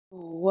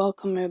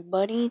welcome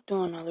everybody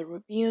to another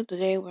review.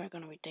 Today we're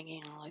gonna be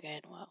taking a look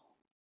at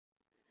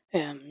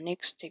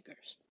Nick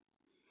Stickers.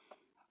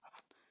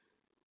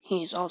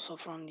 He's also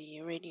from the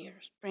Radiator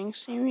Springs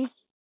series,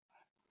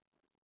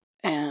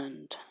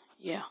 and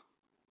yeah,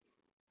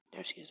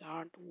 there's his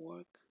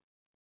artwork.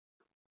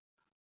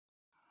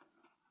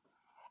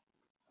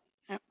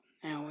 Yep,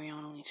 and we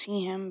only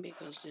see him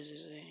because this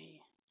is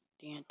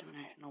the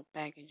international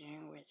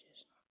packaging, which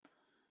is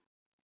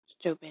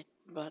stupid,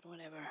 but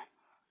whatever.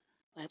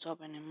 Let's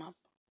open him up.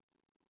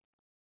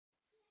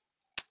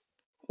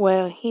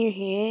 Well, here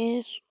he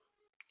is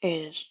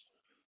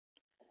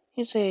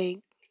he's a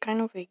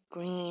kind of a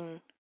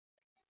green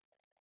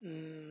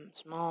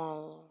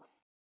small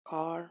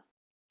car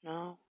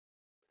now,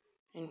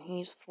 and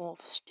he's full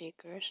of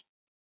stickers.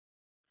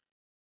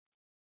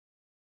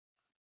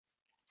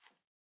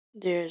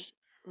 Okay,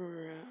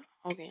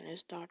 let's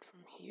start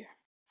from here.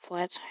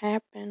 Flats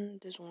happen.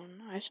 This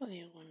one, I saw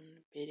this one in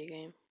the video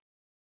game.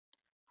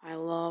 I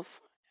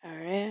love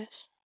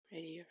RS,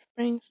 Radiator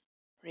Springs,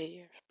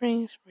 Radiator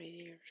Springs,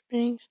 Radiator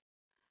Springs,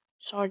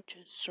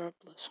 Sergeant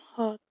Surplus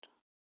Hut,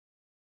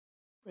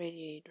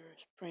 Radiator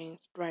Springs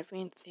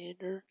Drive-In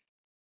Theater,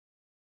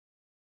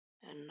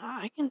 and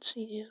I can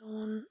see this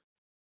one.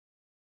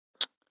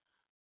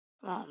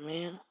 Oh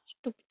man,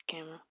 stupid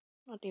camera.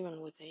 Not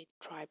even with a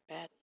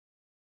tripod.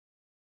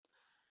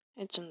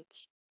 It's a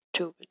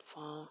stupid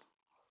phone.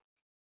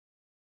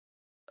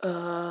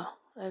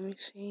 Let me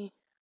see.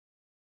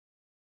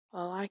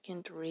 Well, I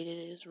can't read it.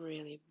 It's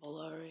really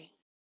blurry.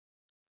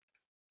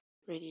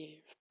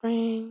 Radiator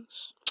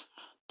Springs.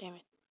 Damn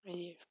it.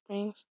 Radiator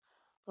Springs.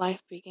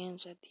 Life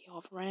begins at the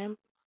off-ramp.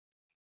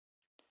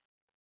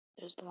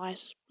 There's the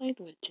license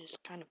plate, which is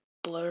kind of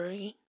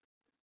blurry.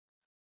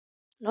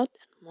 Not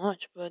that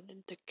much, but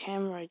the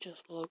camera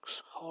just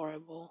looks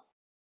horrible.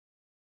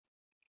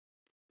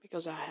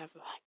 Because I have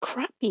a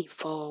crappy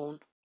phone.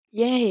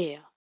 Yeah.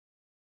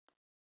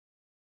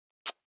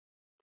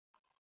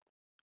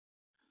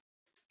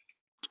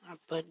 I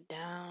put it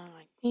down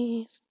like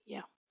this.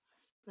 Yeah.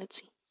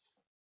 Let's see.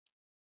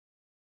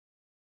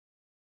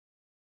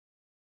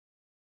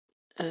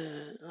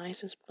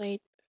 License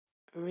plate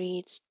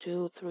reads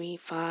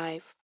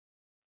 235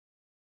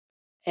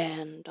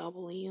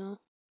 NW.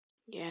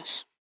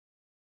 Yes.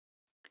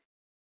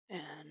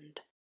 And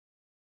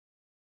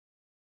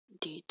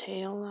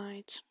detail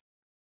lights.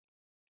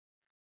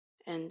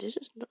 And this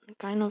is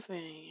kind of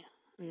an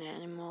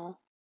animal.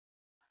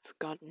 I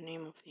forgot the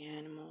name of the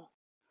animal.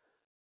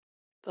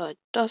 But it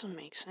doesn't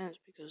make sense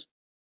because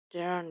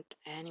there aren't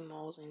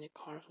animals in the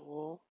car's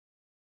wall.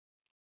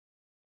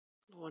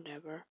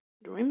 Whatever.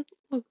 The rims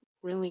look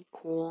really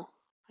cool.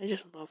 I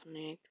just love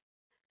Nick.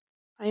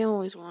 I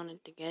always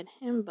wanted to get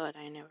him, but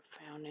I never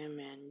found him.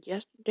 And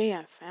yesterday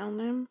I found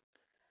him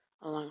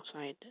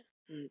alongside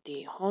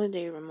the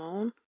Holiday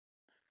Ramon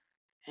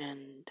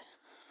and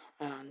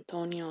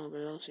Antonio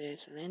Veloce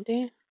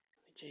Excelente,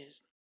 which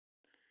is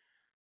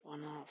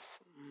one of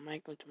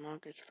Michael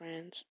DeMarco's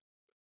friends.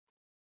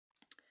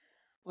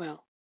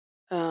 Well,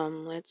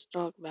 let's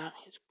talk about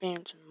his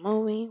appearance in the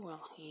movie.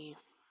 Well, he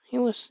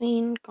was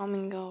seen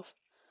coming off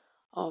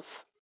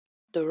of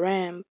the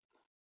ramp.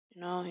 You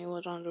know, he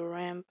was on the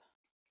ramp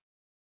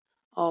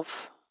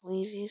of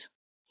Lizzie's.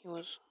 He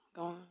was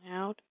going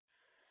out.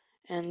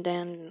 And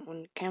then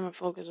when the camera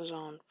focuses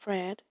on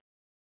Fred,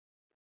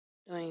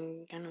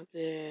 doing kind of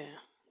the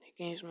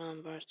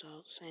Kingsman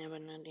versus San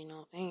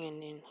Bernardino thing,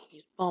 and then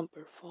his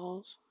bumper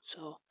falls.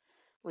 So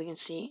we can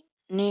see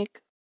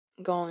Nick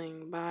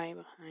going by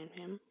behind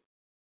him.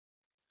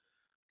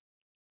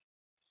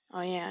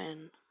 Oh yeah,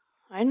 and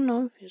I don't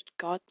know if he's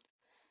got.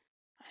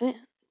 They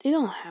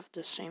don't have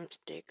the same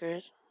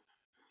stickers.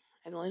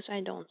 At least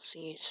I don't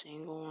see a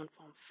single one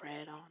from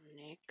Fred on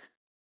Nick.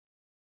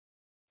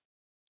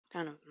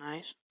 Kind of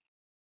nice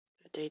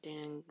that they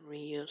didn't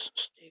reuse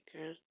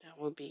stickers. That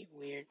would be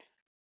weird.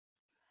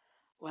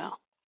 Well,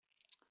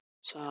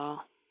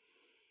 so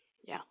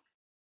yeah.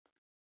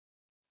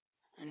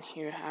 And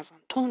here I have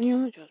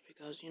Antonio, just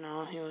because, you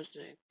know, he was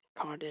the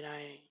card that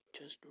I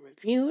just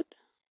reviewed.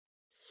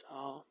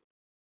 So,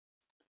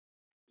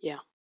 yeah.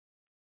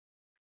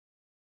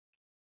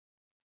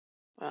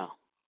 Well,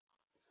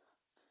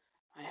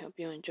 I hope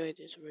you enjoyed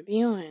this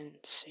review, and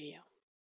see ya.